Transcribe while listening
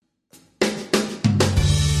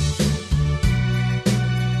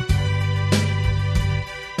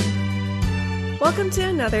Welcome to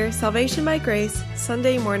another Salvation by Grace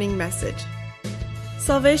Sunday morning message.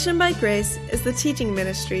 Salvation by Grace is the teaching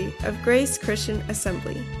ministry of Grace Christian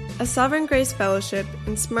Assembly, a Sovereign Grace Fellowship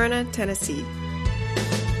in Smyrna, Tennessee.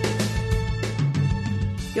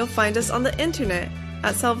 You'll find us on the internet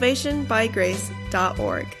at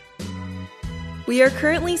salvationbygrace.org. We are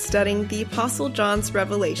currently studying the Apostle John's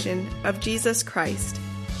revelation of Jesus Christ.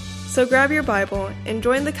 So grab your Bible and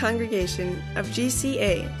join the congregation of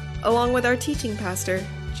GCA along with our teaching pastor,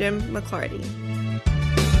 Jim McClarty.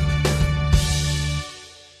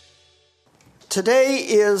 Today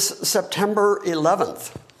is September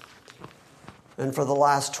 11th, and for the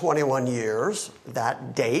last 21 years,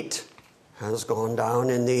 that date has gone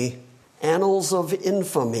down in the annals of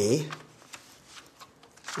infamy.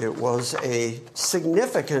 It was a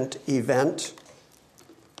significant event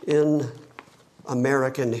in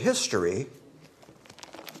American history,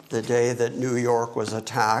 the day that New York was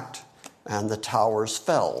attacked and the towers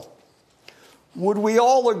fell. Would we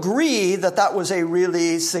all agree that that was a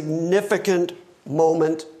really significant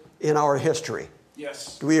moment in our history?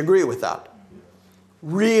 Yes. Do we agree with that?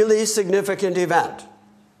 Really significant event.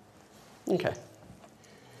 Okay.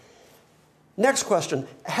 Next question.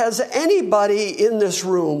 Has anybody in this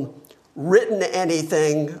room written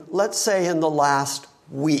anything, let's say in the last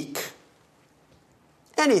week?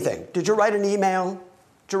 Anything. Did you write an email?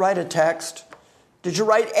 Did you write a text? Did you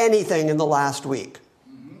write anything in the last week?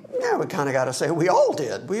 Yeah, we kind of got to say we all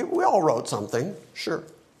did. We all wrote something, sure.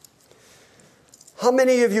 How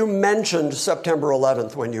many of you mentioned September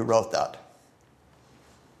 11th when you wrote that?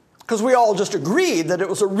 Because we all just agreed that it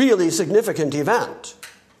was a really significant event.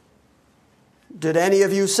 Did any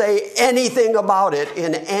of you say anything about it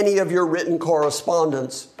in any of your written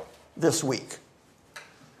correspondence this week?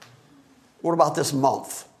 What about this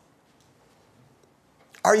month?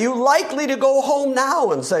 Are you likely to go home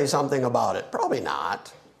now and say something about it? Probably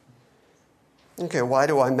not. Okay, why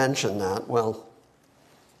do I mention that? Well,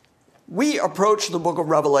 we approach the book of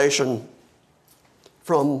Revelation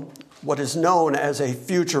from what is known as a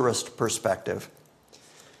futurist perspective.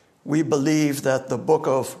 We believe that the book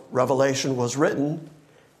of Revelation was written,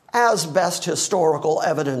 as best historical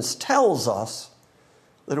evidence tells us,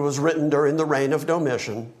 that it was written during the reign of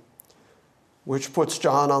Domitian, which puts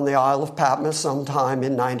John on the Isle of Patmos sometime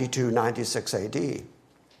in 92, 96 AD.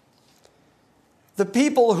 The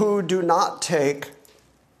people who do not take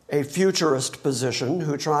a futurist position,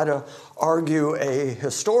 who try to argue a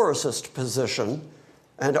historicist position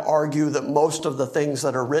and argue that most of the things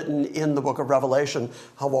that are written in the book of Revelation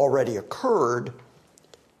have already occurred,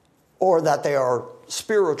 or that they are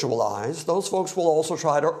spiritualized, those folks will also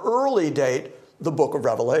try to early date the book of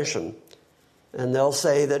Revelation. And they'll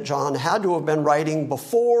say that John had to have been writing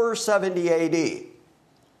before 70 AD.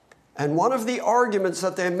 And one of the arguments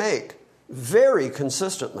that they make very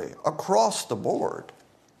consistently across the board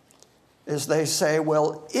is they say,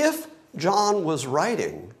 well, if John was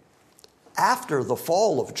writing after the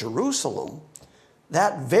fall of Jerusalem,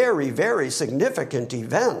 that very, very significant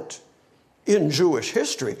event in Jewish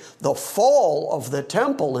history, the fall of the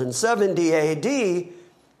temple in 70 AD,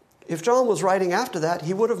 if John was writing after that,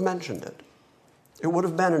 he would have mentioned it. It would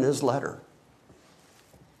have been in his letter.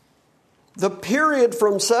 The period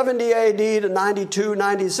from 70 AD to 92,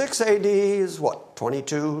 96 AD is what,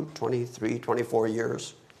 22, 23, 24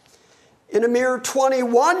 years? In a mere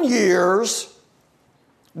 21 years,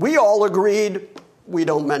 we all agreed we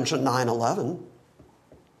don't mention 9/11.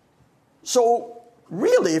 So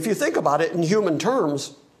really, if you think about it in human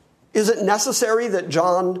terms, is it necessary that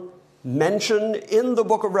John mention in the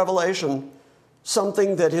book of Revelation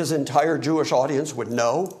something that his entire Jewish audience would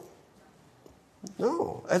know?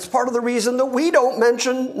 No. It's part of the reason that we don't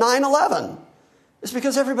mention 9/11. It's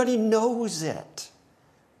because everybody knows it.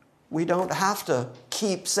 We don't have to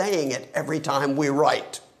keep saying it every time we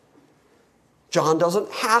write. John doesn't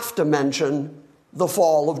have to mention the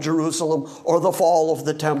fall of Jerusalem or the fall of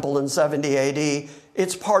the temple in 70 AD.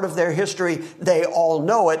 It's part of their history. They all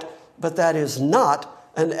know it, but that is not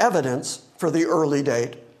an evidence for the early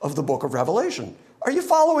date of the book of Revelation. Are you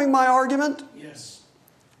following my argument? Yes.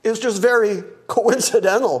 It's just very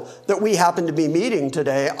coincidental that we happen to be meeting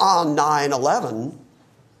today on 9/11.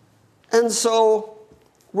 And so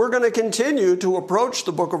we're going to continue to approach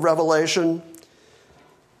the book of Revelation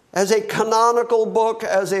as a canonical book,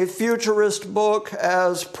 as a futurist book,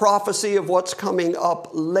 as prophecy of what's coming up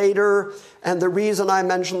later. And the reason I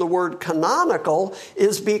mention the word canonical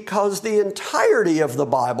is because the entirety of the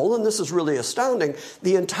Bible, and this is really astounding,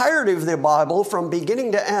 the entirety of the Bible from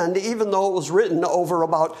beginning to end, even though it was written over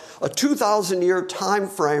about a 2,000-year time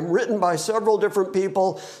frame, written by several different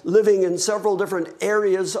people living in several different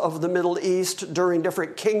areas of the Middle East during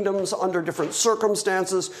different kingdoms under different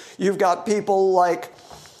circumstances. You've got people like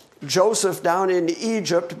Joseph down in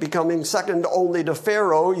Egypt becoming second only to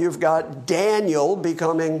Pharaoh. You've got Daniel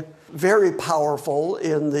becoming very powerful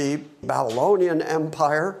in the Babylonian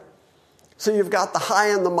Empire. So you've got the high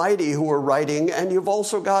and the mighty who are writing, and you've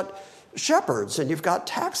also got shepherds, and you've got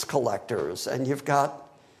tax collectors, and you've got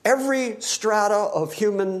every strata of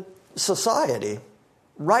human society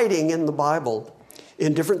writing in the Bible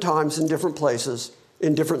in different times, in different places,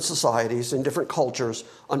 in different societies, in different cultures,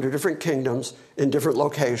 under different kingdoms, in different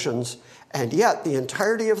locations. And yet, the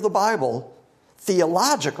entirety of the Bible,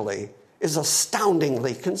 theologically, is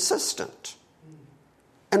astoundingly consistent.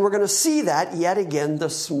 And we're going to see that yet again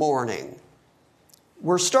this morning.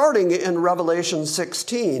 We're starting in Revelation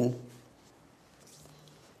 16.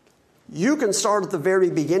 You can start at the very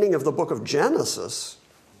beginning of the book of Genesis,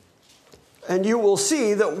 and you will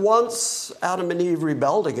see that once Adam and Eve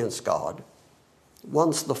rebelled against God,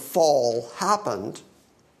 once the fall happened,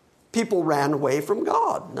 people ran away from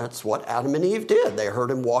God. That's what Adam and Eve did. They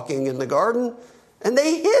heard him walking in the garden, and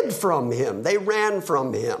they hid from him. They ran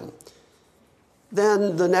from him.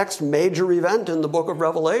 Then the next major event in the book of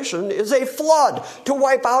Revelation is a flood to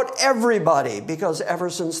wipe out everybody, because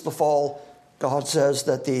ever since the fall, God says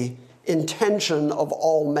that the intention of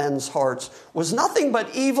all men's hearts was nothing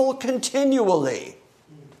but evil continually.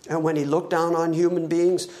 And when he looked down on human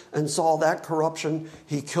beings and saw that corruption,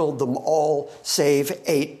 he killed them all, save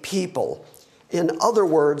 8 people. In other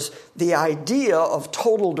words, the idea of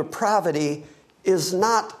total depravity is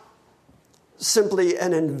not simply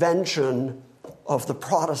an invention of the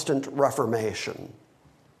Protestant Reformation.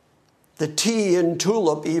 The T in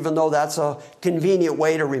tulip, even though that's a convenient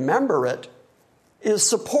way to remember it, is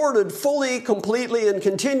supported fully, completely, and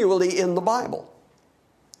continually in the Bible.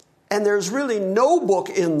 And there's really no book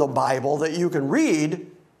in the Bible that you can read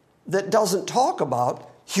that doesn't talk about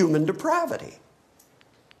human depravity.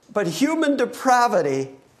 But human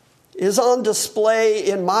depravity is on display,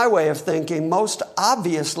 in my way of thinking, most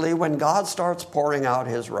obviously when God starts pouring out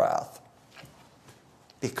his wrath.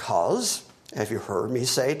 Because, as you heard me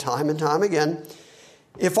say time and time again,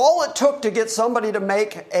 if all it took to get somebody to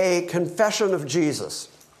make a confession of Jesus,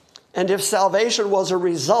 and if salvation was a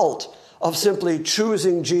result of simply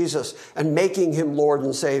choosing Jesus and making him Lord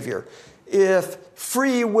and Savior, if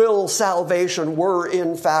free will salvation were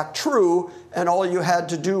in fact true, and all you had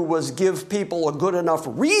to do was give people a good enough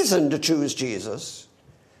reason to choose Jesus,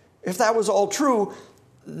 if that was all true,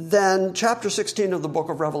 then chapter 16 of the book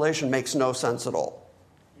of Revelation makes no sense at all.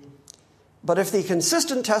 But if the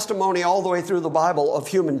consistent testimony all the way through the Bible of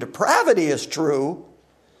human depravity is true,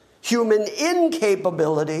 human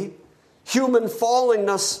incapability, human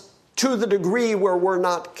fallingness to the degree where we're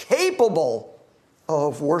not capable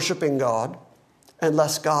of worshiping God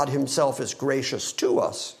unless God himself is gracious to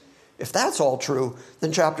us, if that's all true,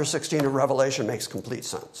 then chapter 16 of Revelation makes complete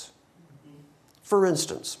sense. For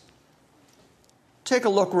instance, take a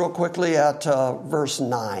look real quickly at verse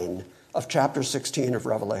 9 of chapter 16 of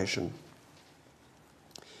Revelation.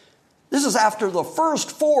 This is after the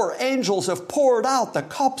first 4 angels have poured out the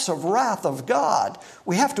cups of wrath of God.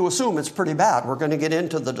 We have to assume it's pretty bad. We're going to get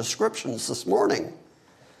into the descriptions this morning.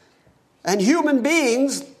 And human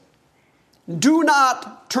beings do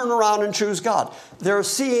not turn around and choose God. They're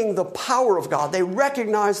seeing the power of God. They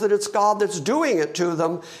recognize that it's God that's doing it to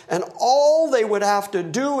them. And all they would have to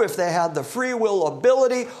do if they had the free will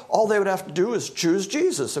ability, all they would have to do is choose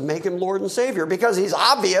Jesus and make him Lord and Savior, because he's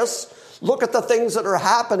obvious. Look at the things that are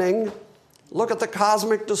happening. Look at the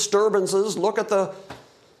cosmic disturbances. Look at the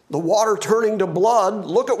water turning to blood.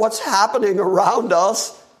 Look at what's happening around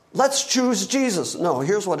us. Let's choose Jesus. No,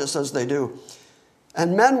 here's what it says they do.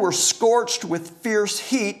 And men were scorched with fierce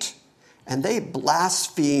heat, and they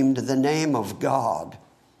blasphemed the name of God,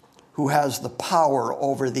 who has the power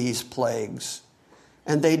over these plagues.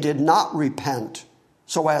 And they did not repent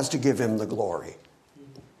so as to give him the glory.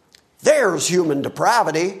 There's human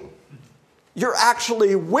depravity. You're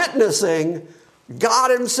actually witnessing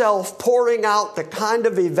God himself pouring out the kind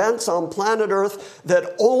of events on planet Earth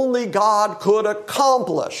that only God could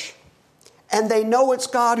accomplish. And they know it's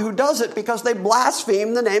God who does it because they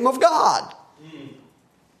blaspheme the name of God.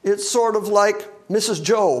 It's sort of like Mrs.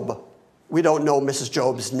 Job. We don't know Mrs.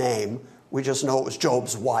 Job's name. We just know it was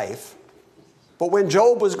Job's wife. But when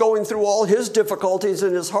Job was going through all his difficulties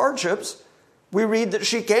and his hardships, we read that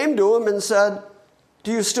she came to him and said,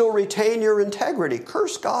 do you still retain your integrity?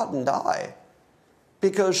 Curse God and die.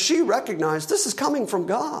 Because she recognized this is coming from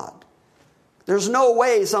God. There's no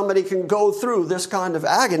way somebody can go through this kind of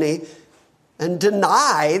agony and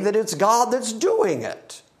deny that it's God that's doing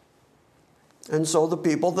it. And so the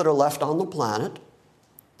people that are left on the planet,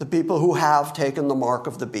 the people who have taken the mark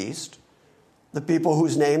of the beast, the people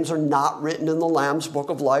whose names are not written in the Lamb's book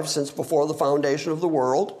of life since before the foundation of the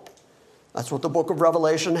world, that's what the book of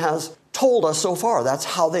Revelation has told us so far. That's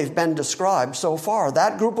how they've been described so far.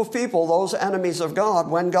 That group of people, those enemies of God,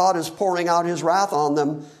 when God is pouring out his wrath on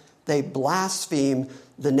them, they blaspheme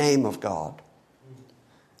the name of God.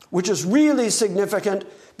 Which is really significant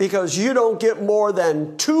because you don't get more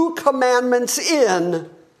than 2 commandments in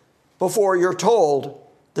before you're told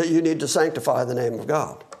that you need to sanctify the name of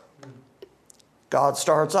God. God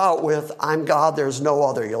starts out with, I'm God, there's no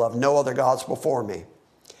other. You'll have no other gods before me.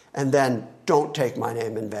 And then, don't take my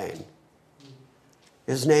name in vain.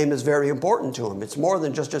 His name is very important to him. It's more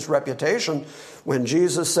than just his reputation. When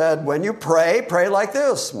Jesus said, when you pray, pray like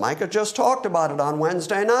this. Micah just talked about it on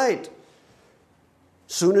Wednesday night.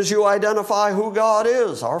 Soon as you identify who God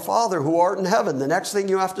is, our Father who art in heaven, the next thing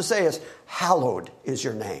you have to say is, hallowed is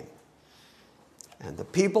your name. And the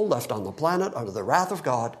people left on the planet under the wrath of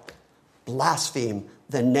God blaspheme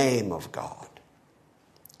the name of God.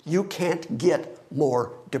 You can't get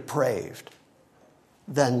more depraved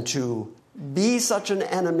than to be such an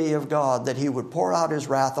enemy of God that he would pour out his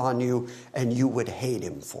wrath on you and you would hate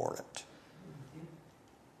him for it.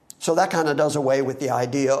 So that kind of does away with the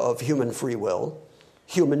idea of human free will,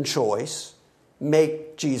 human choice.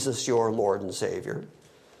 Make Jesus your Lord and Savior.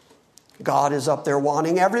 God is up there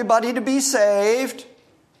wanting everybody to be saved.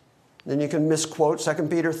 Then you can misquote 2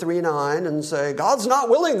 Peter 3:9 and say, God's not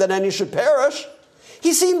willing that any should perish.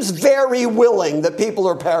 He seems very willing that people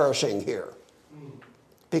are perishing here.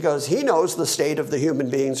 Because he knows the state of the human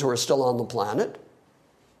beings who are still on the planet.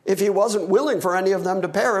 If he wasn't willing for any of them to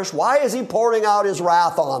perish, why is he pouring out his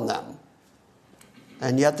wrath on them?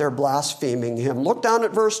 And yet they're blaspheming him. Look down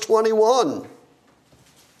at verse 21.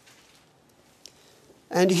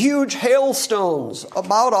 And huge hailstones,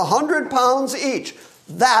 about 100 pounds each.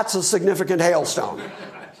 That's a significant hailstone.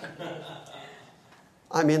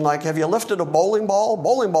 I mean, like, have you lifted a bowling ball?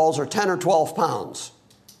 Bowling balls are 10 or 12 pounds.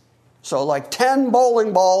 So like 10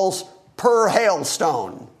 bowling balls per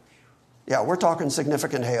hailstone. Yeah, we're talking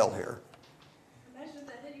significant hail here. Imagine if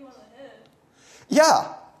that hit you on the head.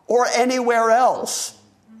 Yeah, or anywhere else.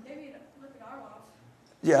 Maybe you'd rip an arm off.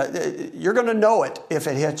 Yeah, you're going to know it if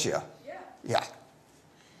it hits you. Yeah.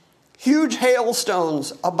 Huge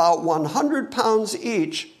hailstones, about 100 pounds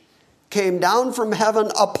each, came down from heaven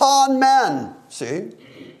upon men. See?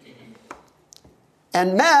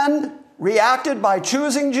 And men reacted by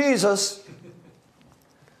choosing Jesus.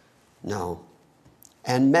 No.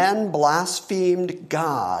 And men blasphemed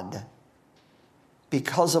God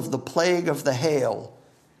because of the plague of the hail,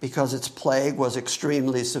 because its plague was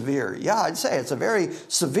extremely severe. Yeah, I'd say it's a very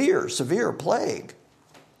severe plague.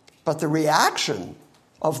 But the reaction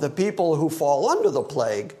of the people who fall under the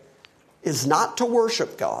plague is not to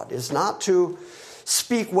worship God, is not to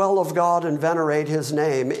speak well of God and venerate his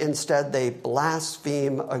name. Instead, they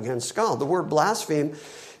blaspheme against God. The word blaspheme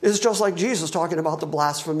is just like Jesus talking about the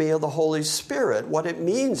blasphemy of the Holy Spirit. What it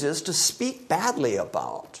means is to speak badly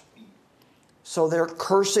about. So they're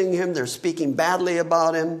cursing him, they're speaking badly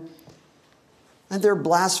about him, and they're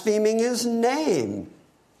blaspheming his name.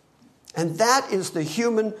 And that is the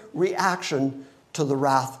human reaction to the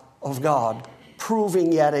wrath of God,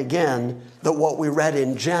 proving yet again that what we read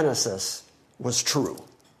in Genesis was true.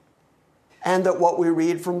 And that what we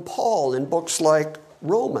read from Paul in books like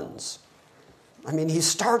Romans. I mean, he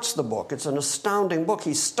starts the book. It's an astounding book.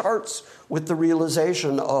 He starts with the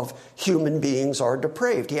realization of human beings are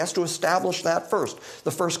depraved. He has to establish that first.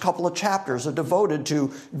 The first couple of chapters are devoted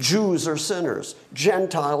to Jews are sinners,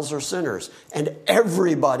 Gentiles are sinners, and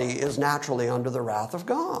everybody is naturally under the wrath of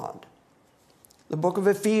God. The book of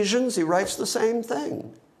Ephesians, he writes the same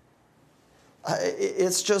thing.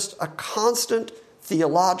 It's just a constant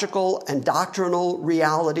theological and doctrinal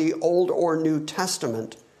reality, Old or New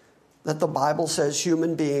Testament, that the Bible says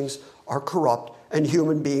human beings are corrupt and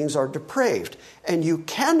human beings are depraved. And you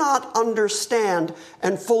cannot understand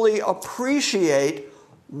and fully appreciate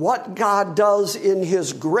what God does in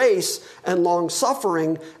his grace and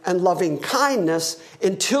long-suffering and loving kindness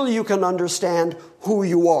until you can understand who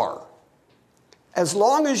you are. As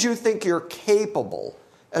long as you think you're capable,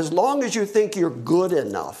 as long as you think you're good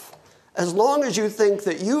enough, As long as you think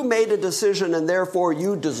that you made a decision and therefore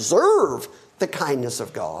you deserve the kindness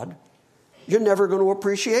of God, you're never going to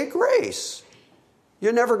appreciate grace.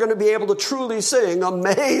 You're never going to be able to truly sing,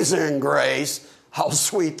 "Amazing Grace, how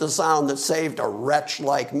sweet the sound that saved a wretch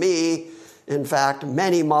like me." In fact,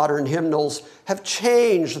 many modern hymnals have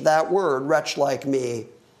changed that word, "wretch like me,"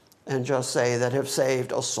 and just say that have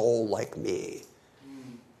saved a soul like me.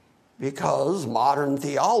 Because modern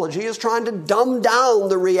theology is trying to dumb down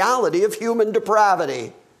the reality of human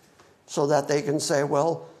depravity so that they can say,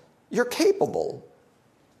 well, you're capable.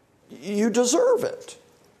 You deserve it.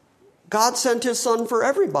 God sent his son for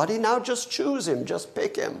everybody. Now just choose him. Just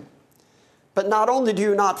pick him. But not only do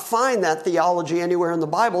you not find that theology anywhere in the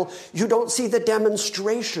Bible, you don't see the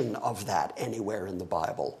demonstration of that anywhere in the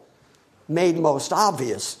Bible, made most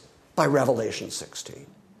obvious by Revelation 16.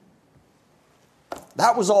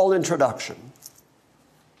 That was all introduction.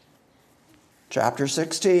 Chapter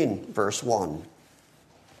 16, verse 1.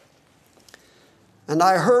 "And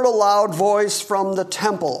I heard a loud voice from the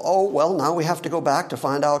temple." Oh, well, now we have to go back to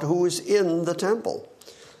find out who is in the temple.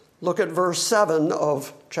 Look at verse 7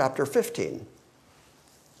 of chapter 15.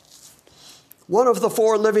 "One of the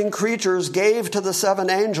 4 living creatures gave to the 7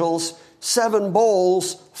 angels 7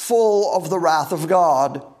 bowls full of the wrath of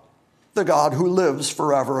God, the God who lives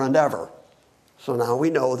forever and ever." So now we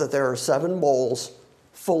know that there are 7 bowls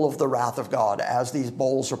full of the wrath of God. As these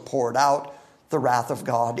bowls are poured out, the wrath of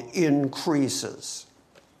God increases.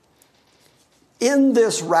 In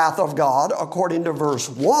this wrath of God, according to verse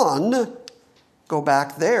 1, go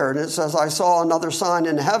back there, and it says, "I saw another sign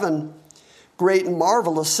in heaven, great and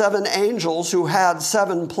marvelous, 7 angels who had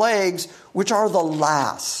 7 plagues, which are the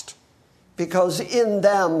last, because in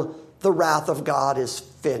them the wrath of God is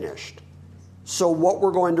finished." So what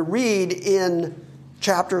we're going to read in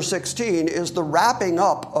chapter 16 is the wrapping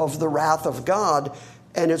up of the wrath of God,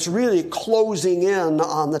 and it's really closing in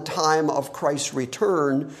on the time of Christ's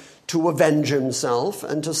return to avenge himself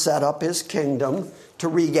and to set up his kingdom, to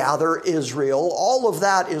regather Israel. All of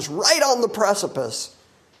that is right on the precipice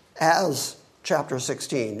as chapter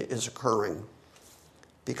 16 is occurring,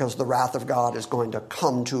 because the wrath of God is going to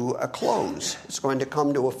come to a close. It's going to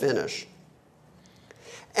come to a finish.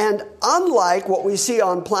 And unlike what we see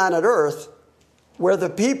on planet Earth, where the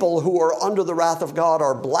people who are under the wrath of God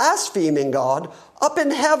are blaspheming God, up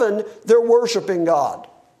in heaven, they're worshiping God.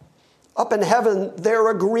 Up in heaven, they're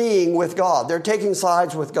agreeing with God. They're taking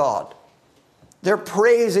sides with God. They're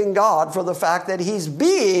praising God for the fact that he's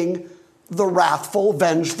being the wrathful,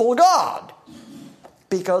 vengeful God,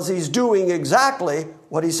 because he's doing exactly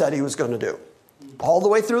what he said he was going to do. All the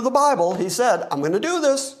way through the Bible, he said, "I'm going to do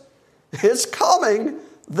this. It's coming.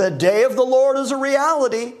 The day of the Lord is a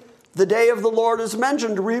reality." The day of the Lord is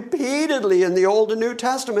mentioned repeatedly in the Old and New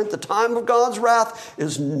Testament. The time of God's wrath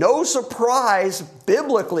is no surprise,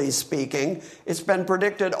 biblically speaking. It's been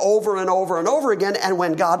predicted over and over and over again. And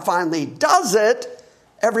when God finally does it,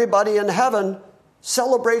 everybody in heaven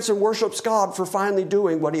celebrates and worships God for finally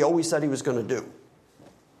doing what he always said he was going to do.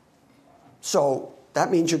 So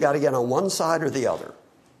that means you've got to get on one side or the other.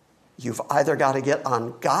 You've either got to get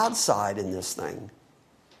on God's side in this thing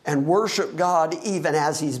and worship God even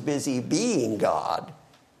as he's busy being God,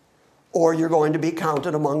 or you're going to be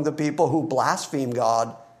counted among the people who blaspheme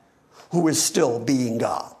God, who is still being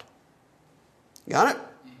God. Got it?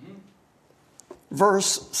 Mm-hmm.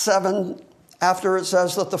 Verse 7, after it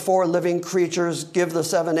says that the 4 living creatures give the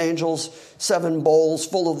 7 angels 7 bowls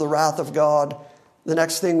full of the wrath of God, the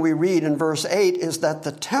next thing we read in verse 8 is that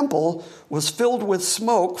the temple was filled with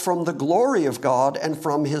smoke from the glory of God and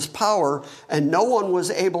from his power, and no one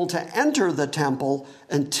was able to enter the temple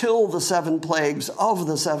until the 7 plagues of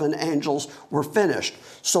the 7 angels were finished.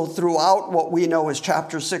 So throughout what we know as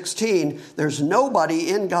chapter 16, there's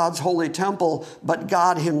nobody in God's holy temple but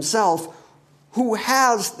God himself, who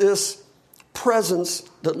has this presence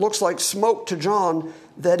that looks like smoke to John,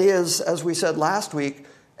 that is, as we said last week,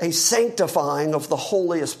 a sanctifying of the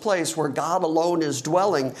holiest place where God alone is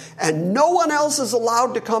dwelling, and no one else is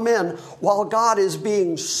allowed to come in while God is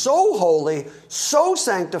being so holy, so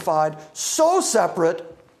sanctified, so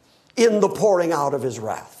separate in the pouring out of his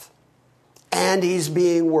wrath. And he's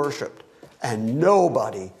being worshiped, and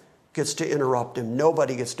nobody gets to interrupt him.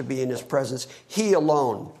 Nobody gets to be in his presence. He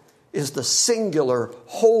alone is the singular,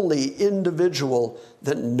 holy individual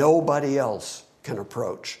that nobody else can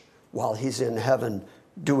approach while he's in heaven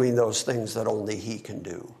doing those things that only he can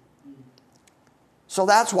do. So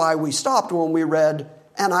that's why we stopped when we read,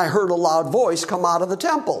 "And I heard a loud voice come out of the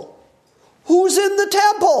temple." Who's in the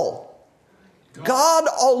temple? God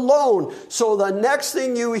alone. So the next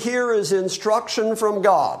thing you hear is instruction from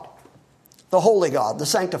God. the holy God, the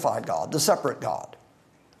sanctified God, the separate God.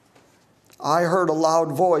 I heard a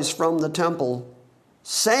loud voice from the temple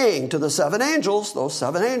saying to the seven angels, those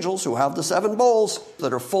seven angels who have the seven bowls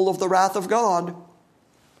that are full of the wrath of God,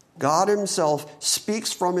 God himself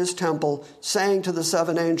speaks from his temple, saying to the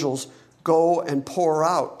seven angels, go and pour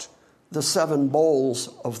out the seven bowls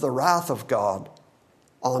of the wrath of God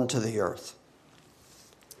onto the earth.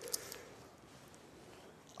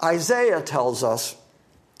 Isaiah tells us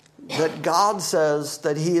that God says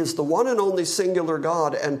that he is the one and only singular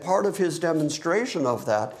God, and part of his demonstration of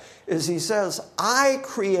that is he says, I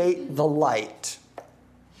create the light.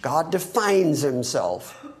 God defines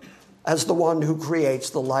himself as the one who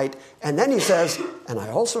creates the light. And then he says, and I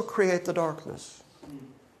also create the darkness.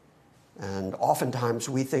 And oftentimes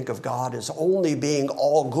we think of God as only being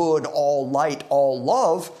all good, all light, all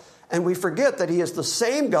love, and we forget that he is the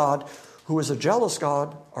same God who is a jealous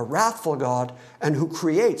God, a wrathful God, and who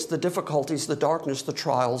creates the difficulties, the darkness, the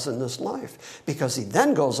trials in this life. Because he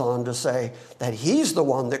then goes on to say that he's the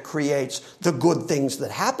one that creates the good things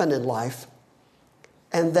that happen in life.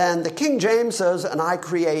 And then the King James says, and I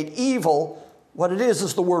create evil. What it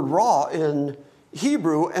is the word ra in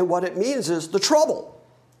Hebrew, and what it means is the trouble,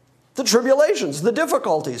 the tribulations, the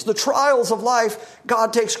difficulties, the trials of life.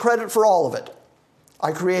 God takes credit for all of it.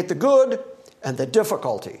 I create the good and the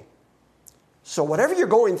difficulty. So whatever you're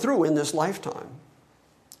going through in this lifetime,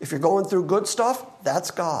 if you're going through good stuff,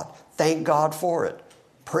 that's God. Thank God for it.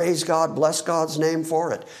 Praise God, bless God's name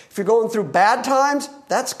for it. If you're going through bad times,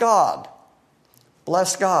 that's God.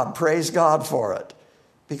 Bless God, praise God for it.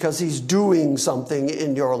 Because he's doing something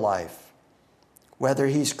in your life. Whether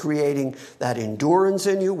he's creating that endurance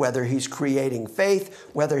in you, whether he's creating faith,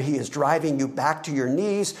 whether he is driving you back to your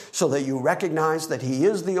knees so that you recognize that he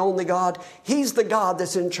is the only God. He's the God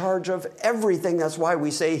that's in charge of everything. That's why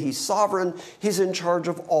we say he's sovereign. He's in charge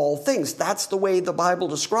of all things. That's the way the Bible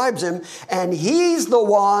describes him. And he's the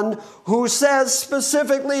one who says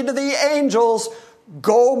specifically to the angels,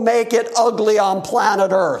 go make it ugly on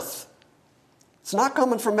planet Earth. It's not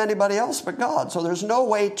coming from anybody else but God. So there's no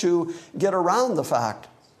way to get around the fact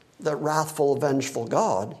that wrathful, vengeful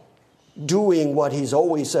God, doing what he's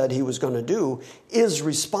always said he was going to do, is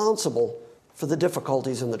responsible for the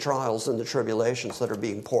difficulties and the trials and the tribulations that are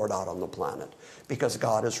being poured out on the planet. Because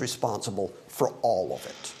God is responsible for all of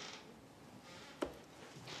it.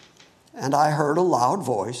 And I heard a loud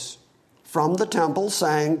voice from the temple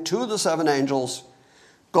saying to the seven angels,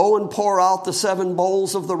 go and pour out the seven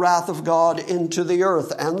bowls of the wrath of God into the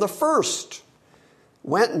earth. And the first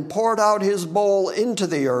went and poured out his bowl into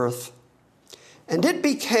the earth, and it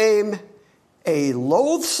became a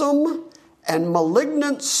loathsome and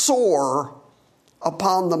malignant sore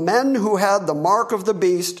upon the men who had the mark of the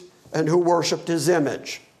beast and who worshipped his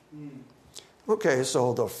image. Okay,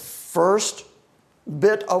 so the first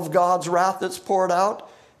bit of God's wrath that's poured out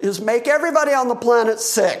is make everybody on the planet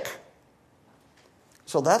sick.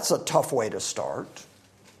 So that's a tough way to start.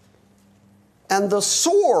 And the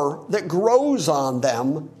sore that grows on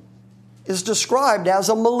them is described as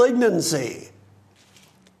a malignancy.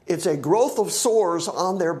 It's a growth of sores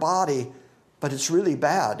on their body, but it's really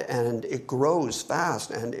bad and it grows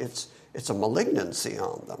fast and it's a malignancy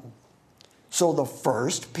on them. So the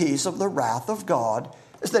first piece of the wrath of God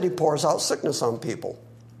is that he pours out sickness on people.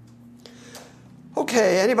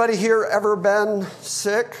 Okay, anybody here ever been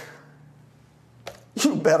sick?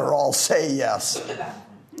 You better all say yes.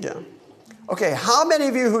 Yeah. Okay, how many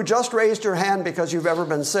of you who just raised your hand because you've ever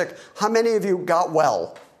been sick, how many of you got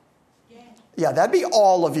well? Yeah, that'd be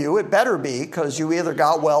all of you. It better be, because you either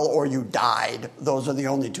got well or you died. Those are the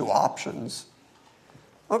only two options.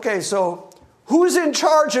 Okay, so who's in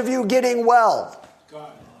charge of you getting well?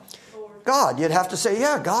 God. God. You'd have to say,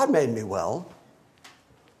 yeah, God made me well.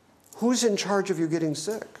 Who's in charge of you getting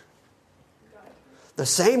sick? The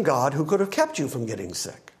same God who could have kept you from getting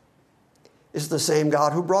sick is the same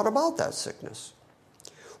God who brought about that sickness.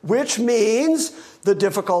 Which means the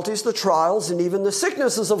difficulties, the trials, and even the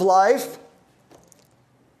sicknesses of life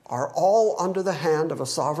are all under the hand of a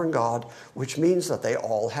sovereign God, which means that they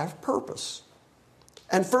all have purpose.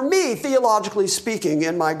 And for me, theologically speaking,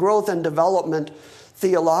 in my growth and development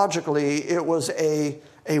theologically, it was a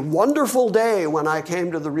wonderful day when I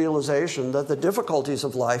came to the realization that the difficulties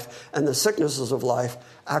of life and the sicknesses of life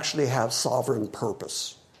actually have sovereign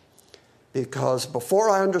purpose. Because before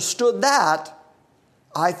I understood that,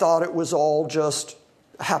 I thought it was all just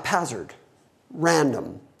haphazard,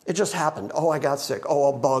 random. It just happened. Oh, I got sick.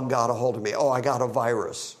 Oh, a bug got a hold of me. Oh, I got a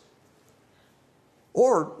virus.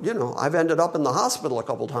 Or, I've ended up in the hospital a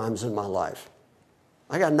couple times in my life.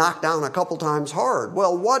 I got knocked down a couple times hard.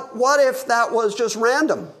 Well, what if that was just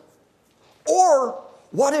random? Or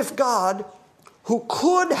what if God, who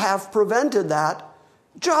could have prevented that,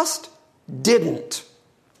 just didn't?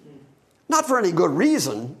 Not for any good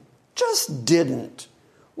reason, just didn't.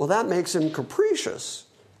 Well, that makes him capricious.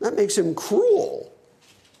 That makes him cruel.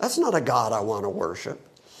 That's not a God I want to worship.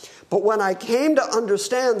 But when I came to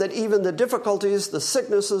understand that even the difficulties, the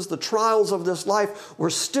sicknesses, the trials of this life were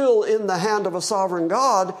still in the hand of a sovereign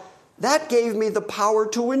God, that gave me the power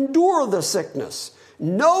to endure the sickness,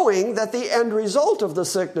 knowing that the end result of the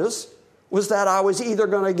sickness was that I was either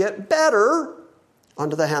going to get better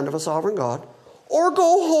under the hand of a sovereign God or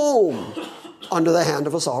go home under the hand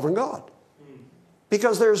of a sovereign God.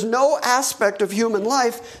 Because there's no aspect of human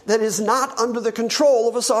life that is not under the control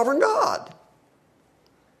of a sovereign God.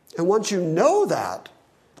 And once you know that,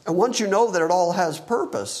 and once you know that it all has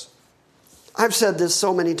purpose, I've said this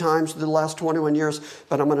so many times through the last 21 years,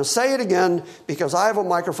 but I'm going to say it again because I have a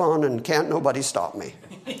microphone and can't nobody stop me.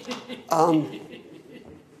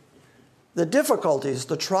 The difficulties,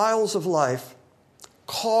 the trials of life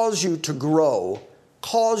cause you to grow,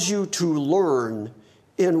 cause you to learn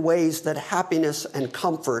in ways that happiness and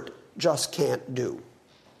comfort just can't do.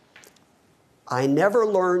 I never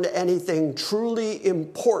learned anything truly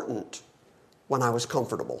important when I was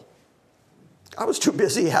comfortable. I was too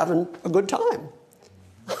busy having a good time.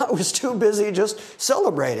 I was too busy just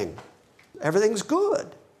celebrating. Everything's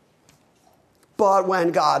good. But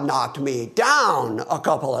when God knocked me down a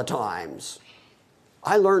couple of times,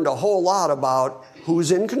 I learned a whole lot about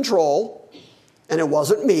who's in control, and it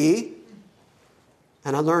wasn't me.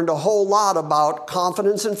 And I learned a whole lot about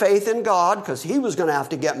confidence and faith in God, because he was going to have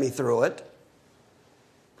to get me through it.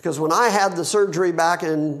 Because when I had the surgery back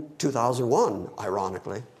in 2001,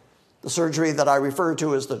 ironically, the surgery that I refer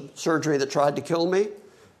to as the surgery that tried to kill me,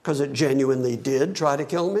 because it genuinely did try to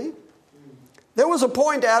kill me, there was a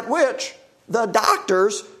point at which the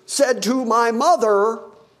doctors said to my mother,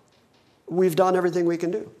 "We've done everything we can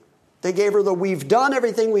do." They gave her the "we've done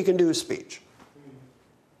everything we can do" speech.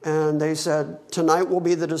 And they said, tonight will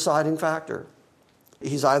be the deciding factor.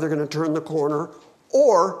 He's either going to turn the corner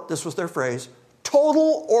or, this was their phrase,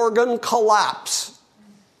 total organ collapse.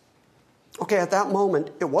 Okay, at that moment,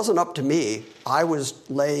 it wasn't up to me. I was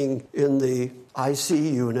laying in the IC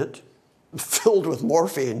unit filled with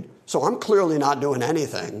morphine, so I'm clearly not doing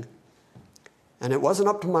anything. And it wasn't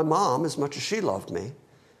up to my mom as much as she loved me.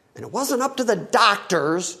 And it wasn't up to the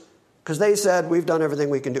doctors because they said, "We've done everything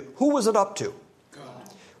we can do." Who was it up to?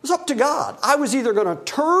 It was up to God. I was either going to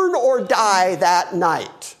turn or die that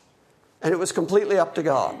night. And it was completely up to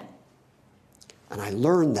God. And I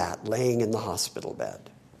learned that laying in the hospital bed.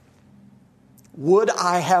 Would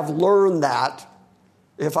I have learned that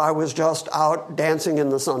if I was just out dancing in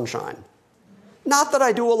the sunshine? Not that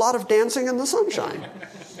I do a lot of dancing in the sunshine.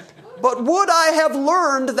 But would I have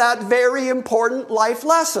learned that very important life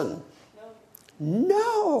lesson?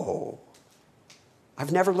 No.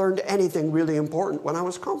 I've never learned anything really important when I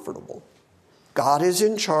was comfortable. God is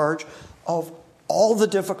in charge of all the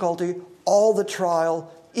difficulty, all the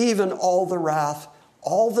trial, even all the wrath,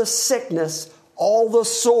 all the sickness, all the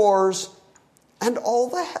sores, and all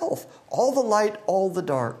the health, all the light, all the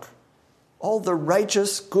dark, all the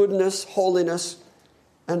righteous goodness, holiness,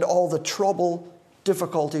 and all the trouble,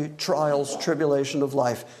 difficulty, trials, tribulation of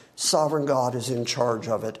life. Sovereign God is in charge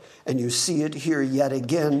of it. And you see it here yet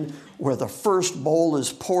again, where the first bowl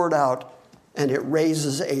is poured out and it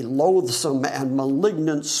raises a loathsome and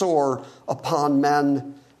malignant sore upon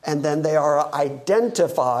men. And then they are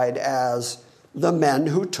identified as the men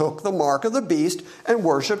who took the mark of the beast and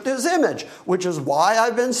worshiped his image, which is why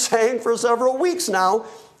I've been saying for several weeks now,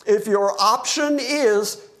 if your option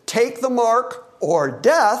is take the mark or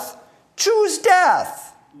death, choose death.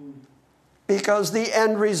 Because the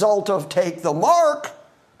end result of take the mark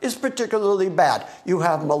is particularly bad. You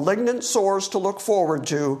have malignant sores to look forward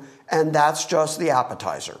to, and that's just the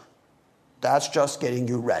appetizer. That's just getting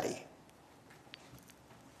you ready.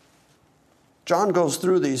 John goes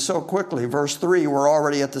through these so quickly. Verse 3, we're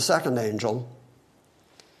already at the second angel.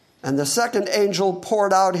 And the second angel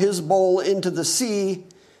poured out his bowl into the sea,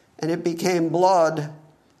 and it became blood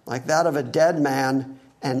like that of a dead man,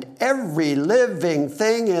 and every living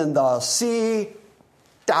thing in the sea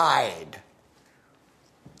died.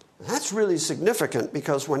 That's really significant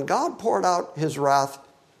because when God poured out his wrath,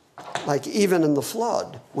 like even in the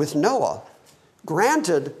flood with Noah,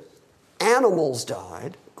 granted animals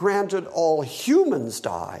died, granted all humans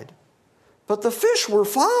died, but the fish were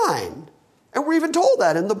fine. And we're even told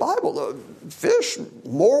that in the Bible. The fish,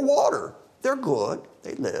 more water, they're good,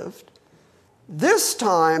 they lived. This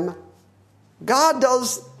time, God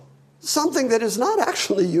does something that is not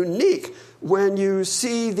actually unique. When you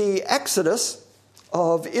see the exodus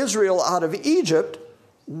of Israel out of Egypt,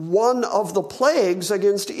 one of the plagues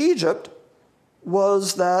against Egypt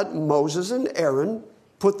was that Moses and Aaron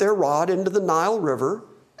put their rod into the Nile River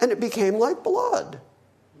and it became like blood.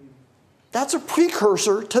 That's a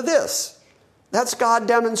precursor to this. That's God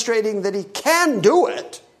demonstrating that he can do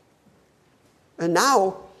it. And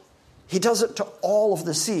now he does it to all of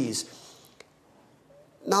the seas.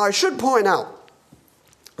 Now I should point out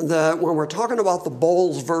that when we're talking about the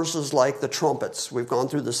bowls versus like the trumpets, we've gone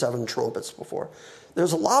through the 7 trumpets before.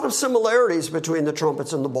 There's a lot of similarities between the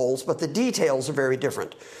trumpets and the bowls, but the details are very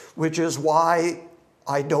different, which is why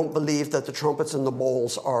I don't believe that the trumpets and the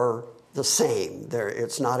bowls are the same.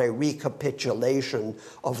 It's not a recapitulation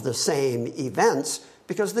of the same events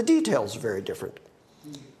because the details are very different.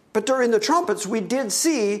 But during the trumpets, we did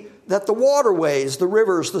see that the waterways, the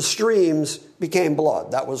rivers, the streams became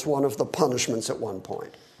blood. That was one of the punishments at one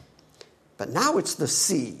point. But now it's the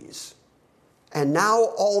seas. And now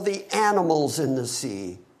all the animals in the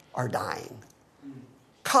sea are dying,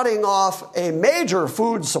 cutting off a major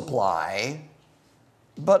food supply,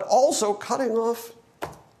 but also cutting off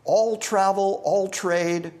all travel, all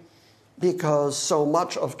trade, because so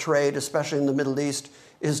much of trade, especially in the Middle East,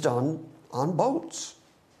 is done on boats.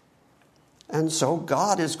 And so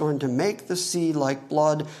God is going to make the sea like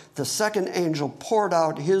blood. The second angel poured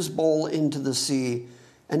out his bowl into the sea,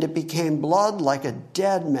 and it became blood like a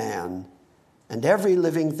dead man, and every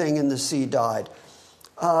living thing in the sea died.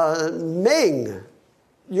 Ming,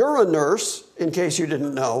 you're a nurse, in case you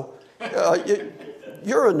didn't know.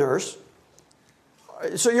 You're a nurse.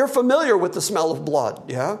 So you're familiar with the smell of blood,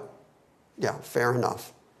 yeah? Yeah, fair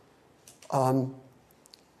enough.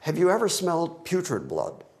 Have you ever smelled putrid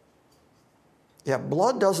blood? Yeah,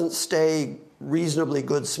 blood doesn't stay reasonably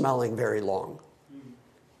good smelling very long.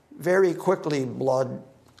 Very quickly, blood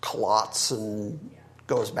clots and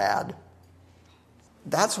goes bad.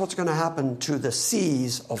 That's what's going to happen to the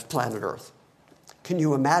seas of planet Earth. Can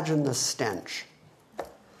you imagine the stench?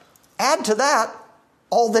 Add to that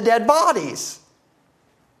all the dead bodies.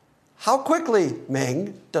 How quickly,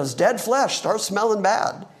 Ming, does dead flesh start smelling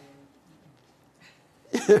bad?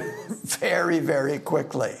 Very, very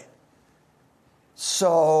quickly.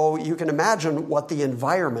 So you can imagine what the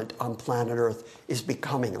environment on planet Earth is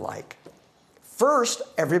becoming like. First,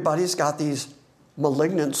 everybody's got these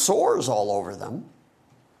malignant sores all over them.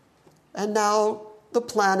 And now the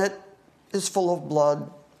planet is full of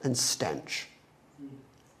blood and stench.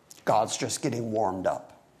 God's just getting warmed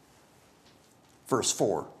up. Verse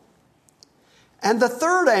 4. And the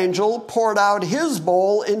third angel poured out his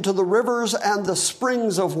bowl into the rivers and the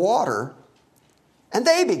springs of water, and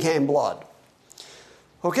they became blood.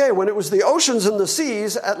 Okay, when it was the oceans and the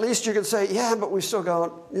seas, at least you could say, yeah, but we still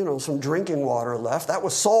got, some drinking water left. That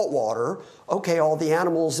was salt water. Okay, all the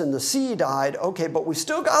animals in the sea died. Okay, but we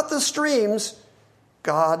still got the streams.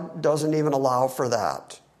 God doesn't even allow for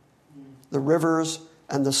that. The rivers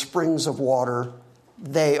and the springs of water,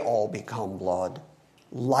 they all become blood.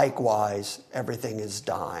 Likewise, everything is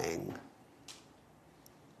dying.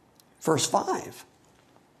 Verse 5.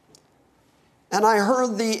 And I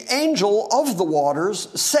heard the angel of the waters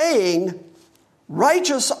saying,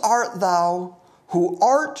 Righteous art thou, who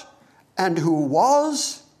art and who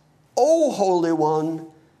was, O Holy One,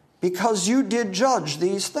 because you did judge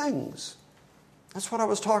these things. That's what I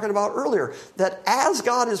was talking about earlier, that as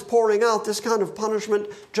God is pouring out this kind of punishment,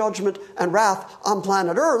 judgment, and wrath on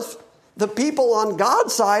planet Earth, the people on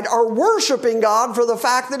God's side are worshiping God for the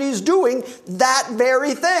fact that he's doing that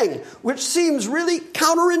very thing, which seems really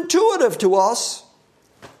counterintuitive to us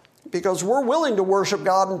because we're willing to worship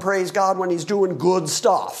God and praise God when he's doing good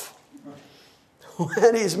stuff.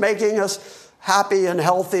 When he's making us happy and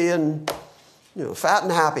healthy and fat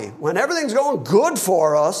and happy. When everything's going good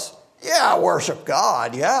for us, yeah, worship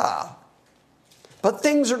God, yeah. But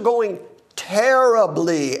things are going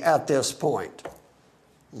terribly at this point.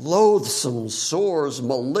 Loathsome sores,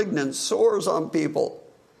 malignant sores on people.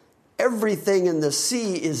 Everything in the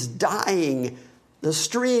sea is dying. The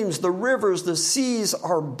streams, the rivers, the seas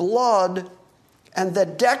are blood. And the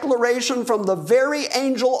declaration from the very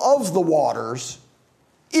angel of the waters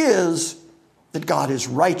is that God is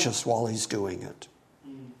righteous while he's doing it.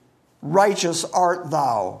 Righteous art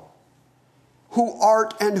thou, who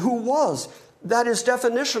art and who was. That is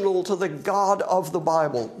definitional to the God of the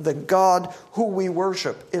Bible. The God who we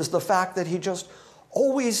worship is the fact that he just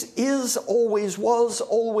always is, always was,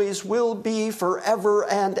 always will be, forever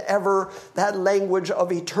and ever. That language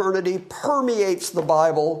of eternity permeates the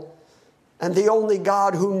Bible. And the only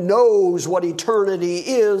God who knows what eternity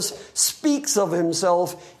is speaks of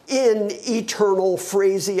himself in eternal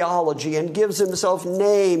phraseology and gives himself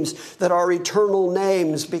names that are eternal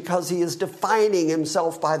names because he is defining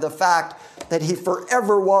himself by the fact that he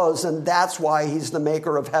forever was, and that's why he's the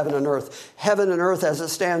maker of heaven and earth. Heaven and earth, as it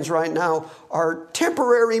stands right now, are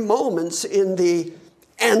temporary moments in the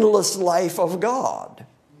endless life of God.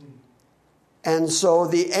 And so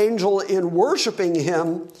the angel, in worshiping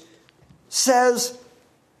him, says,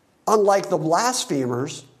 unlike the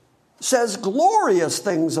blasphemers, says glorious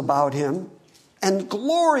things about him and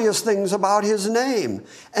glorious things about his name,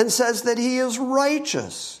 and says that he is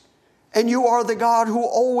righteous. And you are the God who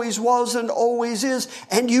always was and always is,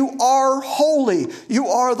 and you are holy. You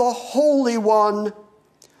are the Holy One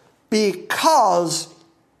because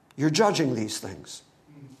you're judging these things.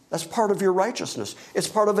 That's part of your righteousness. It's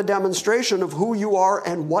part of a demonstration of who you are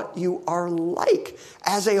and what you are like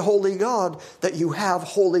as a holy God, that you have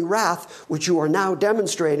holy wrath, which you are now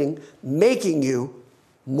demonstrating, making you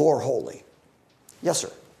more holy. Yes,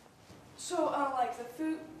 sir? So, like the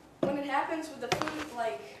food, when it happens with the food,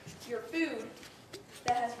 like your food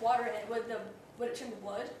that has water in it, would it turn to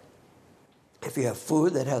blood? If you have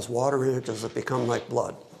food that has water in it, does it become like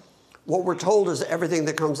blood? What we're told is everything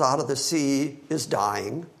that comes out of the sea is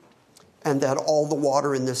dying, and that all the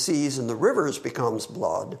water in the seas and the rivers becomes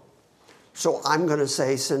blood. So I'm going to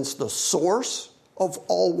say, since the source of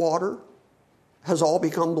all water has all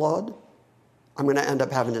become blood, I'm going to end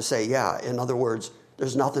up having to say, yeah, in other words,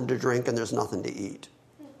 there's nothing to drink and there's nothing to eat.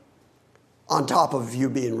 On top of you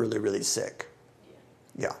being really, really sick.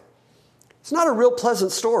 Yeah. It's not a real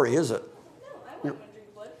pleasant story, is it? No, I wouldn't want to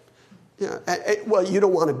drink blood. Yeah. Well, you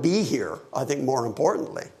don't want to be here, I think, more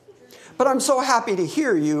importantly. But I'm so happy to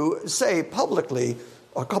hear you say publicly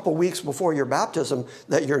a couple weeks before your baptism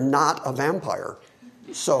that you're not a vampire.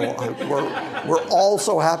 So we're all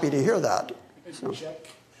so happy to hear that. So.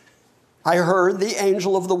 I heard the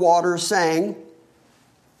angel of the waters saying,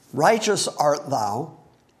 righteous art thou,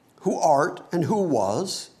 who art and who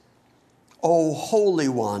was, O Holy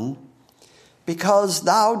One, because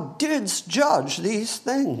thou didst judge these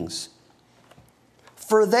things.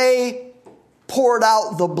 For they poured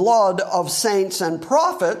out the blood of saints and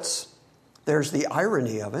prophets. There's the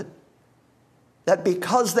irony of it, that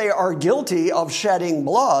because they are guilty of shedding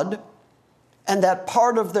blood, and that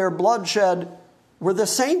part of their bloodshed were the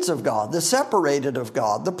saints of God, the separated of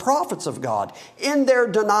God, the prophets of God. In their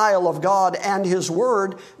denial of God and his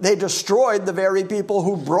word, they destroyed the very people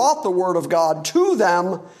who brought the word of God to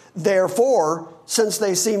them. Therefore, since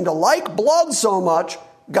they seem to like blood so much,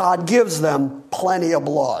 God gives them plenty of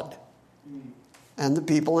blood. And the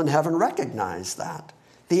people in heaven recognize that.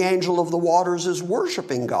 The angel of the waters is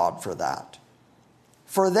worshiping God for that.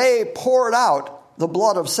 For they poured out the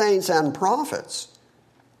blood of saints and prophets,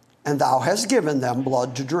 and thou hast given them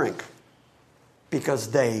blood to drink,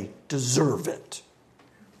 because they deserve it.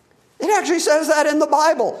 It actually says that in the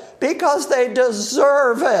Bible, because they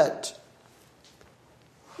deserve it.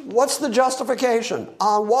 What's the justification?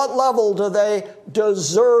 On what level do they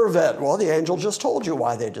deserve it? Well, the angel just told you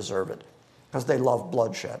why they deserve it. Because they love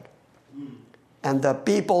bloodshed. And the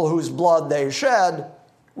people whose blood they shed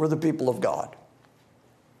were the people of God.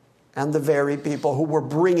 And the very people who were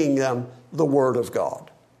bringing them the word of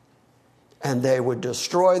God. And they would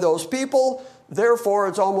destroy those people. Therefore,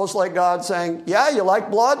 it's almost like God saying, yeah, you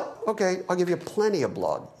like blood? Okay, I'll give you plenty of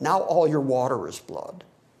blood. Now all your water is blood.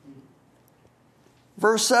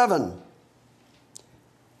 Verse 7.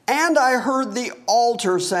 And I heard the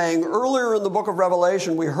altar saying, earlier in the book of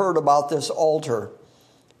Revelation, we heard about this altar.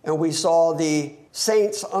 And we saw the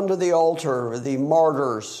saints under the altar, the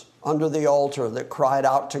martyrs under the altar that cried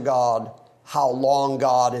out to God, how long,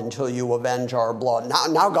 God, until you avenge our blood?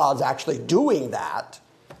 Now God's actually doing that.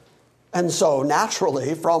 And so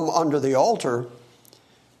naturally, from under the altar,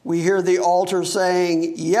 we hear the altar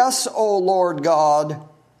saying, yes, O Lord God,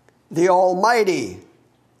 the Almighty,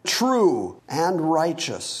 true and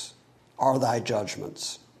righteous are thy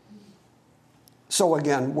judgments. So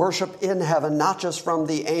again, worship in heaven, not just from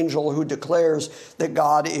the angel who declares that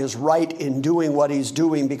God is right in doing what he's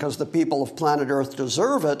doing because the people of planet Earth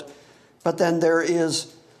deserve it, but then there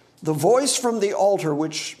is the voice from the altar,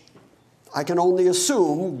 which I can only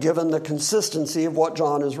assume, given the consistency of what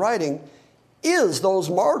John is writing, is those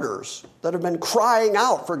martyrs that have been crying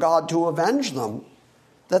out for God to avenge them,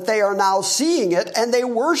 that they are now seeing it and they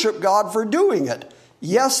worship God for doing it.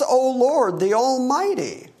 Yes, O Lord, the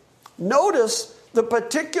Almighty. Notice the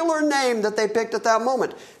particular name that they picked at that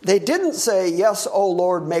moment. They didn't say, yes, O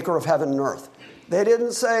Lord, maker of heaven and earth. They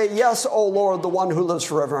didn't say, yes, O Lord, the one who lives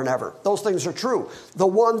forever and ever. Those things are true. The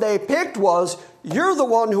one they picked was, you're the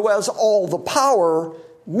one who has all the power,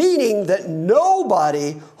 meaning that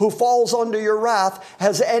nobody who falls under your wrath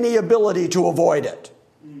has any ability to avoid it.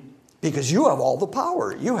 Because you have all the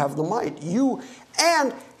power. You have the might.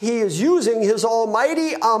 And he is using his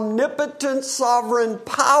almighty, omnipotent, sovereign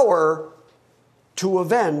power to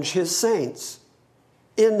avenge his saints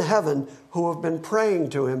in heaven who have been praying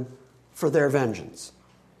to him for their vengeance.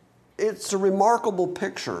 It's a remarkable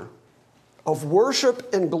picture of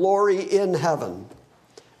worship and glory in heaven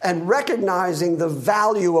and recognizing the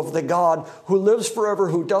value of the God who lives forever,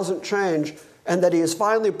 who doesn't change, and that he is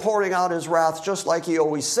finally pouring out his wrath just like he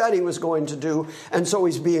always said he was going to do, and so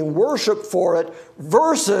he's being worshiped for it,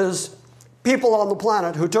 versus people on the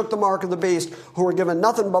planet who took the mark of the beast, who are given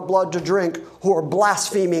nothing but blood to drink, who are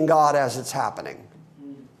blaspheming God as it's happening.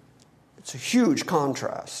 It's a huge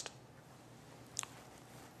contrast.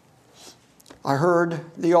 I heard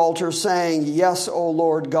the altar saying, yes, O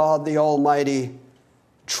Lord God the Almighty,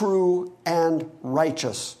 true and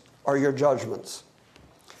righteous are your judgments.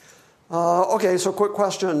 Okay, so quick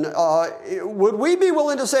question. Would we be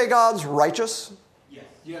willing to say God's righteous? Yes.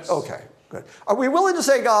 Yes. Okay, good. Are we willing to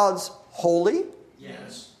say God's holy?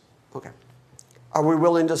 Yes. Okay. Are we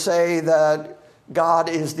willing to say that God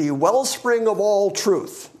is the wellspring of all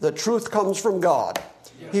truth, that truth comes from God?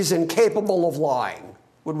 Yes. He's incapable of lying.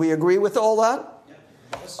 Would we agree with all that?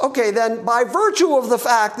 Yes. Okay, then by virtue of the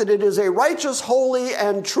fact that it is a righteous, holy,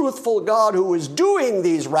 and truthful God who is doing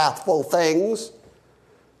these wrathful things,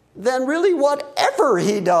 then really whatever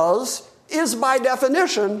he does is by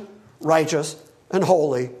definition righteous and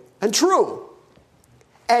holy and true.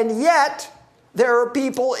 And yet there are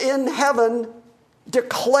people in heaven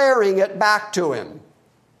declaring it back to him.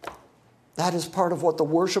 That is part of what the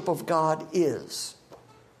worship of God is.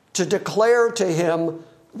 To declare to him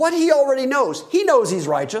what he already knows. He knows he's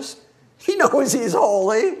righteous. He knows he's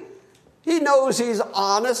holy. He knows he's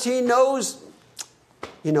honest. He knows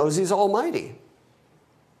he's almighty.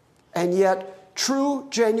 And yet, true,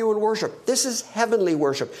 genuine worship. This is heavenly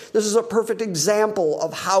worship. This is a perfect example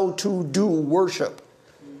of how to do worship.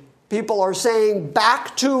 People are saying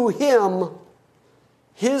back to him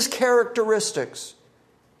his characteristics,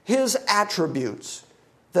 his attributes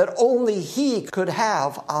that only he could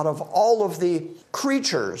have out of all of the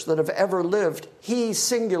creatures that have ever lived. He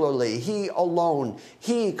singularly, he alone,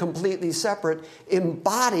 he completely separate,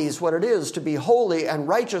 embodies what it is to be holy and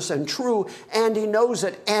righteous and true, and he knows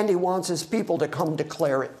it, and he wants his people to come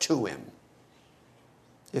declare it to him.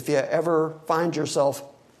 If you ever find yourself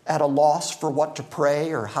at a loss for what to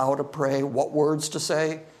pray or how to pray, what words to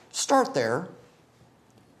say, start there.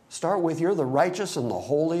 Start with, you're the righteous and the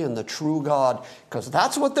holy and the true God, because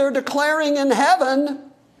that's what they're declaring in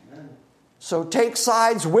heaven. Amen. So take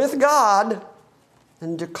sides with God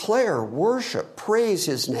and declare, worship, praise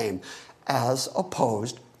his name, as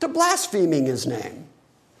opposed to blaspheming his name.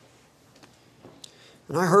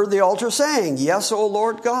 And I heard the altar saying, yes, O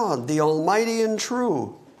Lord God, the almighty and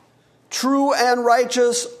true. True and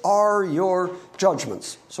righteous are your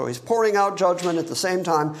judgments. So he's pouring out judgment at the same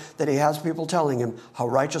time that he has people telling him how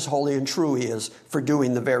righteous, holy, and true he is for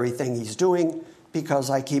doing the very thing he's doing, because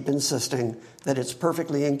I keep insisting that it's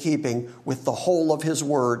perfectly in keeping with the whole of his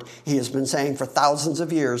word. He has been saying for thousands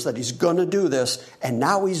of years that he's going to do this, and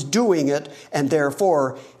now he's doing it, and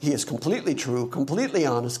therefore he is completely true, completely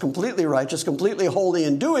honest, completely righteous, completely holy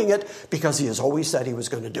in doing it, because he has always said he was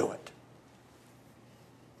going to do it.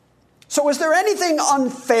 So is there anything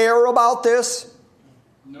unfair about this?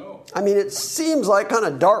 No. I mean, it seems like kind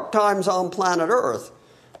of dark times on planet Earth.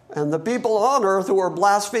 And the people on Earth who are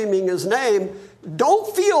blaspheming his name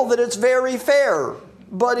don't feel that it's very fair.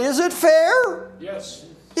 But is it fair? Yes.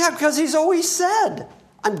 Yeah, because he's always said,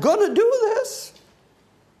 I'm going to do this.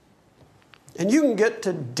 And you can get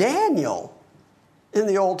to Daniel in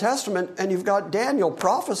the Old Testament, and you've got Daniel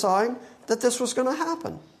prophesying that this was going to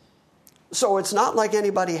happen. So it's not like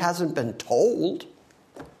anybody hasn't been told.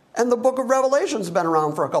 And the book of Revelation's been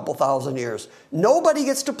around for a couple thousand years. Nobody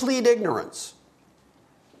gets to plead ignorance.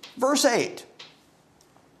 Verse 8.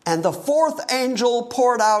 And the fourth angel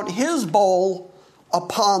poured out his bowl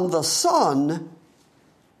upon the sun,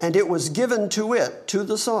 and it was given to it, to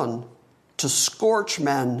the sun, to scorch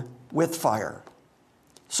men with fire.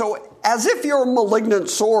 So as if your malignant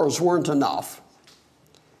sores weren't enough,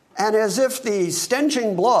 and as if the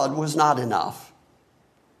stenching blood was not enough,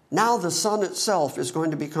 now the sun itself is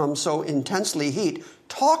going to become so intensely heat.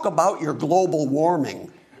 Talk about your global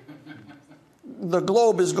warming. The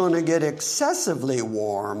globe is going to get excessively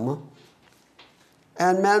warm,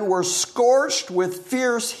 and men were scorched with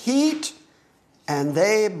fierce heat, and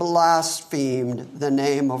they blasphemed the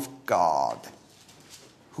name of God,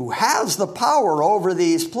 who has the power over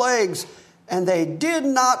these plagues, and they did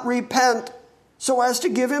not repent so as to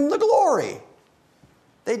give him the glory.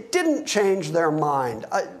 They didn't change their mind.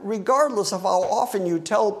 Regardless of how often you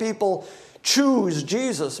tell people, choose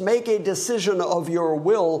Jesus, make a decision of your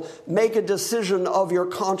will, make a decision of your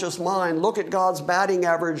conscious mind, look at God's batting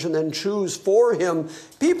average and then choose for him,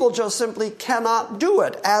 people just simply cannot do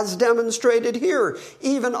it, as demonstrated here.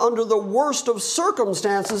 Even under the worst of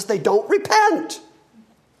circumstances, they don't repent,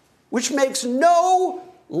 which makes no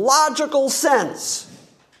logical sense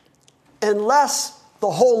unless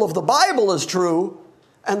the whole of the Bible is true.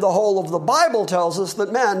 And the whole of the Bible tells us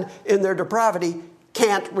that men, in their depravity,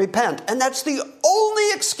 can't repent. And that's the only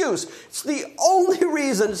excuse. It's the only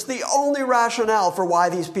reason, it's the only rationale for why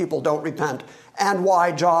these people don't repent. And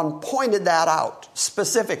why John pointed that out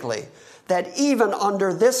specifically. That even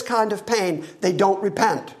under this kind of pain, they don't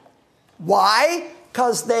repent. Why?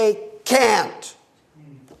 Because they can't.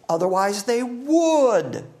 Otherwise, they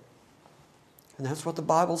would. And that's what the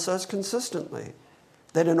Bible says consistently.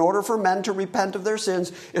 That in order for men to repent of their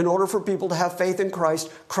sins, in order for people to have faith in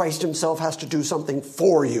Christ, Christ himself has to do something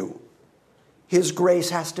for you. His grace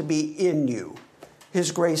has to be in you.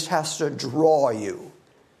 His grace has to draw you.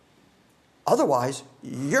 Otherwise,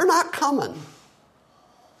 you're not coming.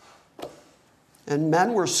 And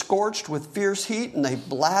men were scorched with fierce heat, and they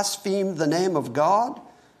blasphemed the name of God,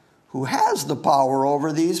 who has the power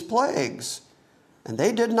over these plagues. And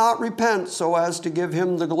they did not repent so as to give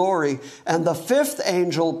him the glory. And the fifth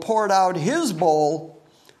angel poured out his bowl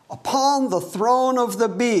upon the throne of the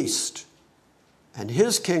beast, and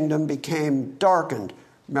his kingdom became darkened.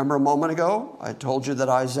 Remember a moment ago, I told you that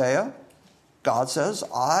Isaiah, God says,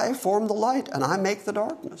 I form the light and I make the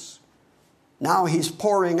darkness. Now he's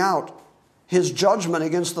pouring out his judgment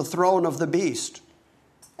against the throne of the beast,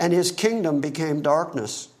 and his kingdom became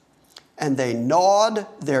darkness. And they gnawed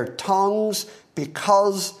their tongues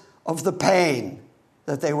because of the pain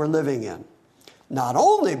that they were living in. Not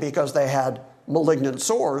only because they had malignant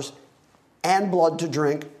sores and blood to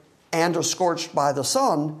drink and are scorched by the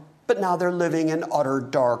sun, but now they're living in utter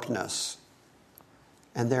darkness.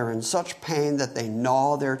 And they're in such pain that they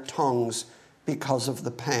gnaw their tongues because of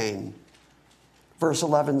the pain. Verse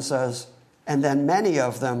 11 says, and then many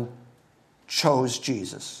of them chose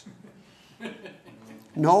Jesus.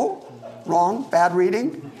 No? Wrong? Bad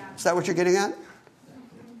reading? Is that what you're getting at?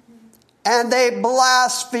 And they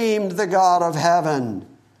blasphemed the God of heaven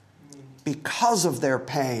because of their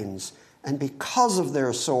pains and because of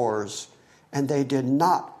their sores, and they did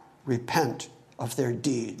not repent of their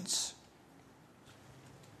deeds.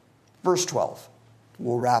 Verse 12.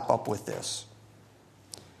 We'll wrap up with this.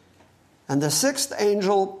 And the sixth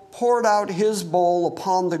angel poured out his bowl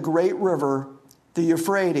upon the great river, the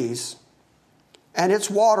Euphrates, and its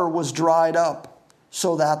water was dried up,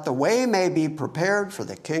 so that the way may be prepared for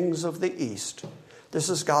the kings of the east. This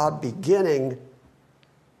is God beginning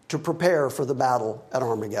to prepare for the battle at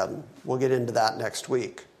Armageddon. We'll get into that next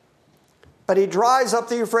week. But he dries up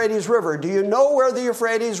the Euphrates River. Do you know where the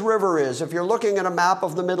Euphrates River is? If you're looking at a map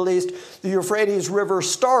of the Middle East, the Euphrates River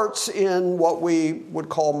starts in what we would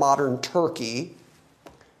call modern Turkey,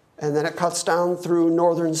 and then it cuts down through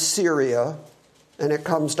northern Syria, and it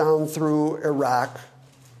comes down through Iraq,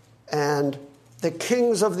 and the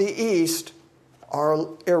kings of the east are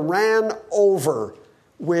Iran over,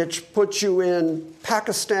 which puts you in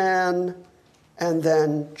Pakistan and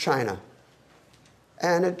then China.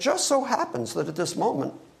 And it just so happens that at this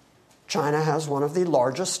moment, China has one of the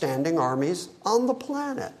largest standing armies on the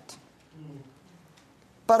planet.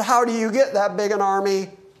 But how do you get that big an army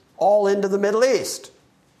all into the Middle East?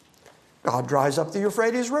 God dries up the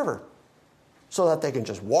Euphrates River so that they can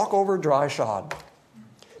just walk over dry shod.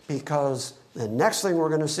 Because the next thing we're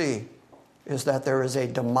going to see is that there is a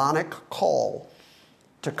demonic call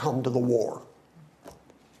to come to the war.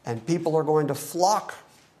 And people are going to flock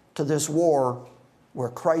to this war where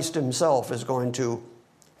Christ himself is going to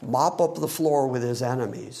mop up the floor with his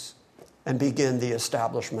enemies and begin the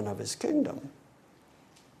establishment of his kingdom.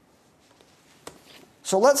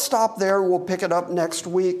 So let's stop there. We'll pick it up next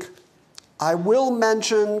week. I will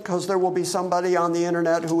mention, because there will be somebody on the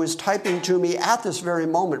internet who is typing to me at this very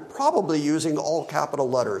moment, probably using all capital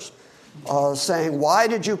letters, saying, why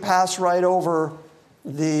did you pass right over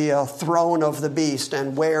the throne of the beast,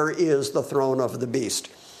 and where is the throne of the beast?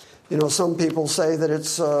 You know, some people say that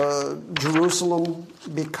it's Jerusalem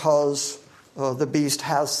because the beast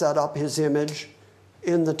has set up his image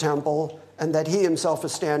in the temple, and that he himself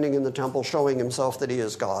is standing in the temple showing himself that he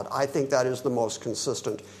is God. I think that is the most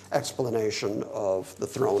consistent explanation of the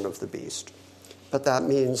throne of the beast. But that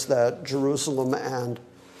means that Jerusalem, and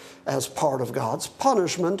as part of God's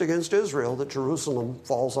punishment against Israel, that Jerusalem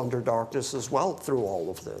falls under darkness as well through all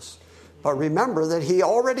of this. But remember that he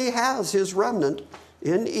already has his remnant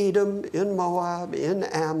in Edom, in Moab, in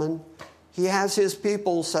Ammon. He has his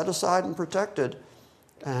people set aside and protected,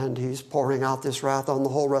 and he's pouring out this wrath on the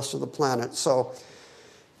whole rest of the planet. So,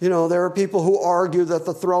 there are people who argue that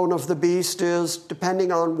the throne of the beast is,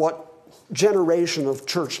 depending on what generation of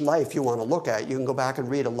church life you want to look at. You can go back and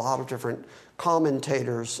read a lot of different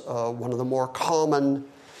commentators. One of the more common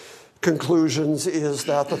conclusions is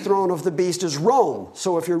that the throne of the beast is Rome.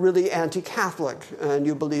 So if you're really anti-Catholic and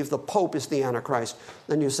you believe the Pope is the Antichrist,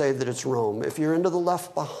 then you say that it's Rome. If you're into the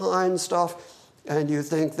Left Behind stuff and you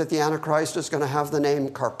think that the Antichrist is going to have the name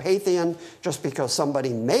Carpathian just because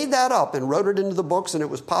somebody made that up and wrote it into the books and it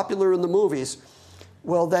was popular in the movies,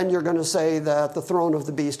 well, then you're going to say that the throne of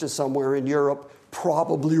the beast is somewhere in Europe,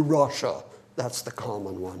 probably Russia. That's the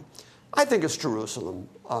common one. I think it's Jerusalem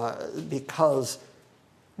because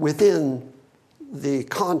within the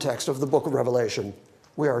context of the book of Revelation,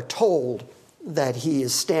 we are told that he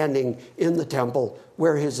is standing in the temple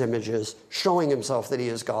where his image is, showing himself that he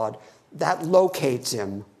is God. That locates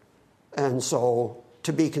him. And so,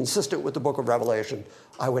 to be consistent with the book of Revelation,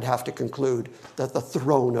 I would have to conclude that the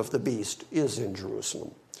throne of the beast is in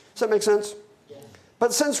Jerusalem. Does that make sense? Yeah.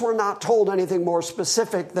 But since we're not told anything more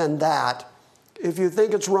specific than that, if you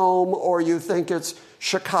think it's Rome or you think it's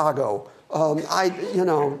Chicago,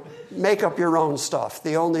 make up your own stuff.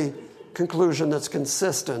 The only conclusion that's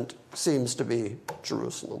consistent seems to be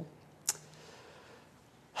Jerusalem.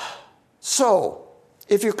 So,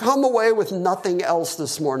 if you come away with nothing else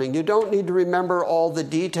this morning, you don't need to remember all the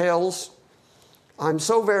details. I'm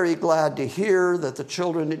so very glad to hear that the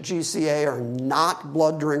children at GCA are not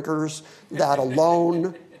blood drinkers. That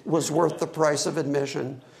alone was worth the price of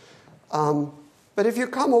admission. But if you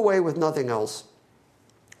come away with nothing else,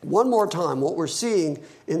 one more time, what we're seeing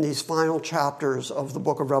in these final chapters of the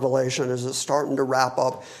book of Revelation is it's starting to wrap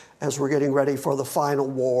up as we're getting ready for the final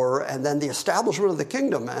war and then the establishment of the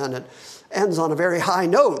kingdom. And it ends on a very high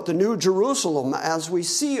note, the New Jerusalem. As we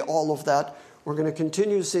see all of that, we're going to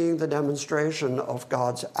continue seeing the demonstration of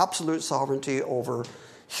God's absolute sovereignty over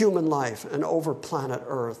human life and over planet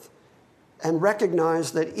Earth. And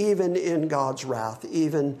recognize that even in God's wrath,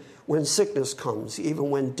 even when sickness comes,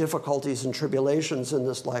 even when difficulties and tribulations in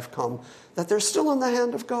this life come, that they're still in the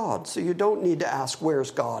hand of God. So you don't need to ask,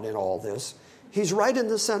 where's God in all this? He's right in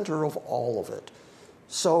the center of all of it.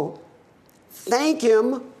 So thank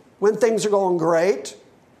him when things are going great,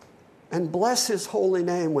 and bless his holy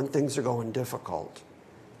name when things are going difficult.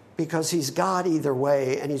 Because he's God either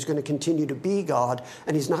way, and he's going to continue to be God,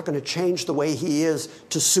 and he's not going to change the way he is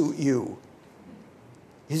to suit you.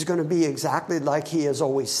 He's going to be exactly like he has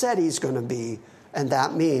always said he's going to be, and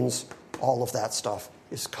that means all of that stuff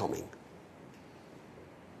is coming.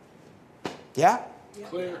 Yeah?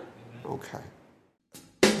 Clear. Okay.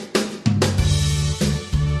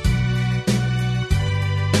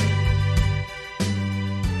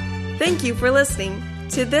 Thank you for listening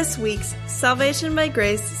to this week's Salvation by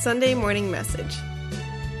Grace Sunday morning message.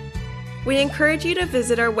 We encourage you to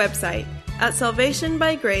visit our website at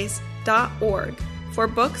salvationbygrace.org for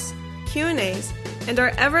books, Q&As, and our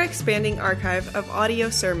ever-expanding archive of audio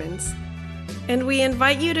sermons. And we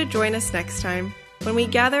invite you to join us next time when we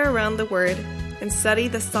gather around the Word and study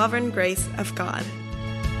the sovereign grace of God.